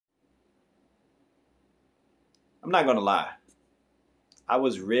I'm not gonna lie. I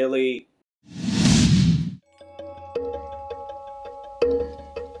was really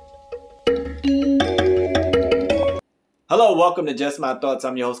Hello, welcome to Just My Thoughts.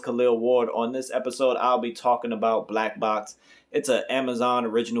 I'm your host Khaleel Ward. On this episode, I'll be talking about Black Box. It's an Amazon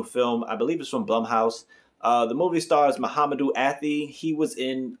original film. I believe it's from Blumhouse. The movie stars Mohamedou Athie. He was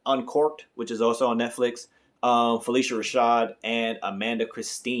in Uncorked, which is also on Netflix. Felicia Rashad and Amanda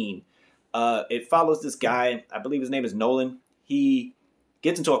Christine. It follows this guy. I believe his name is Nolan. He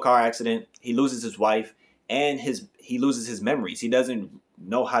gets into a car accident. He loses his wife and he loses his memories. He doesn't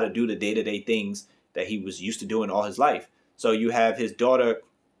know how to do the day-to-day things that he was used to doing all his life. So you have his daughter,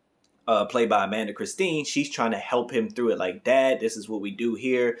 played by Amanda Christine. She's trying to help him through it. Like, Dad, this is what we do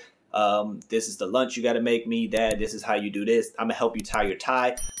here. This is the lunch you got to make me. Dad, this is how you do this. I'm going to help you tie your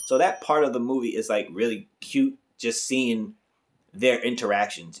tie. So that part of the movie is like really cute, just seeing their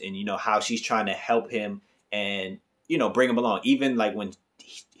interactions and, you know, how she's trying to help him and, you know, bring him along. Even like when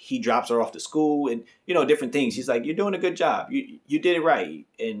he drops her off to school and, you know, different things. She's like, you're doing a good job. You did it right.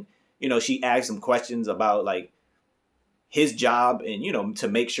 And, you know, she asks him questions about like his job and, you know, to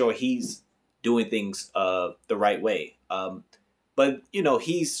make sure he's doing things the right way. But, you know,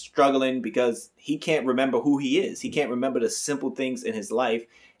 he's struggling because he can't remember who he is. He can't remember the simple things in his life.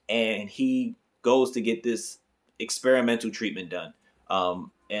 And he goes to get this experimental treatment done.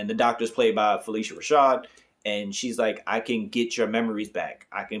 And the doctor's played by Felicia Rashad. And she's like, I can get your memories back.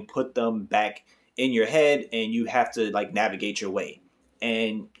 I can put them back in your head and you have to like navigate your way.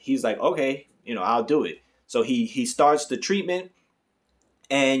 And he's like, okay, you know, I'll do it. So he starts the treatment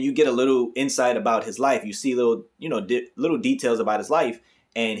and you get a little insight about his life. You see little, you know, little details about his life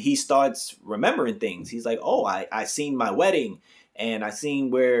and he starts remembering things. He's like, oh, I seen my wedding and I seen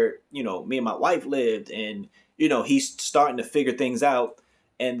where, you know, me and my wife lived. And, you know, he's starting to figure things out.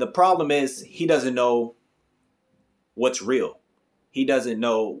 And the problem is he doesn't know what's real. He doesn't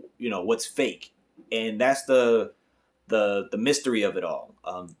know, you know, what's fake. And that's the mystery of it all.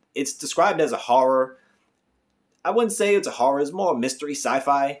 It's described as a horror. I wouldn't say it's a horror. It's more mystery,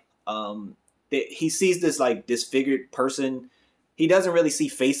 sci-fi. He sees this like disfigured person. He doesn't really see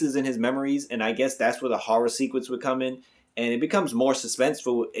faces in his memories. And I guess that's where the horror sequence would come in. And it becomes more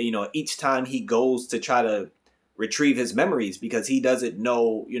suspenseful, you know, each time he goes to try to retrieve his memories because he doesn't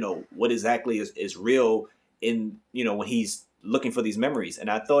know, you know, what exactly is real in, you know, when he's looking for these memories. And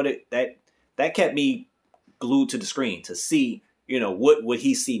I thought that kept me glued to the screen to see, you know, what would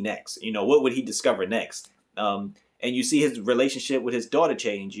he see next? You know, what would he discover next? And you see his relationship with his daughter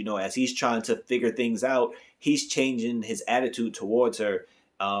change, you know, as he's trying to figure things out, he's changing his attitude towards her.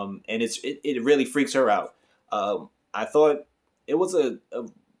 And it really freaks her out. I thought it was a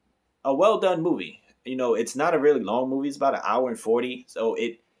well done movie. You know, it's not a really long movie. It's about 1 hour and 40. So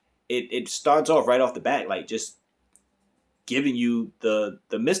it starts off right off the bat, like just giving you the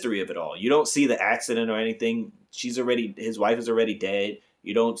mystery of it all. You don't see the accident or anything. His wife is already dead.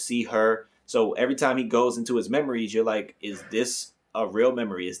 You don't see her. So every time he goes into his memories, you're like, is this a real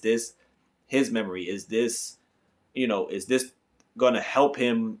memory? Is this his memory? Is this, you know, is this going to help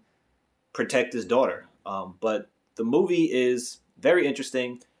him protect his daughter? But the movie is very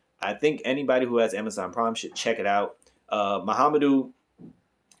interesting. I think anybody who has Amazon Prime should check it out. Mohamedou,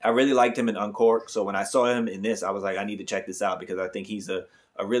 I really liked him in Uncorked. So when I saw him in this, I was like, I need to check this out because I think he's a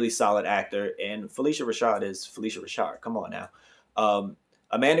really solid actor. And Felicia Rashad is Felicia Rashad. Come on now.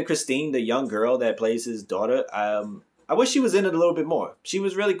 Amanda Christine, the young girl that plays his daughter, I wish she was in it a little bit more. She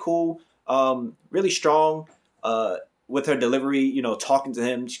was really cool, really strong with her delivery, you know, talking to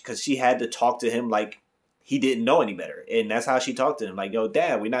him because she had to talk to him like he didn't know any better. And that's how she talked to him. Like, yo,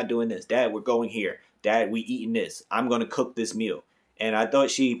 Dad, we're not doing this. Dad, we're going here. Dad, we eating this. I'm going to cook this meal. And I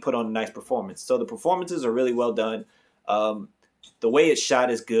thought she put on a nice performance. So the performances are really well done. The way it's shot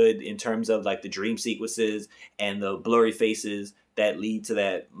is good in terms of like the dream sequences and the blurry faces that lead to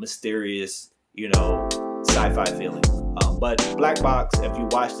that mysterious, you know, sci-fi feeling. But Black Box, if you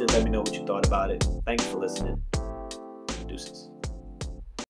watched it, let me know what you thought about it. Thanks for listening. Deuces.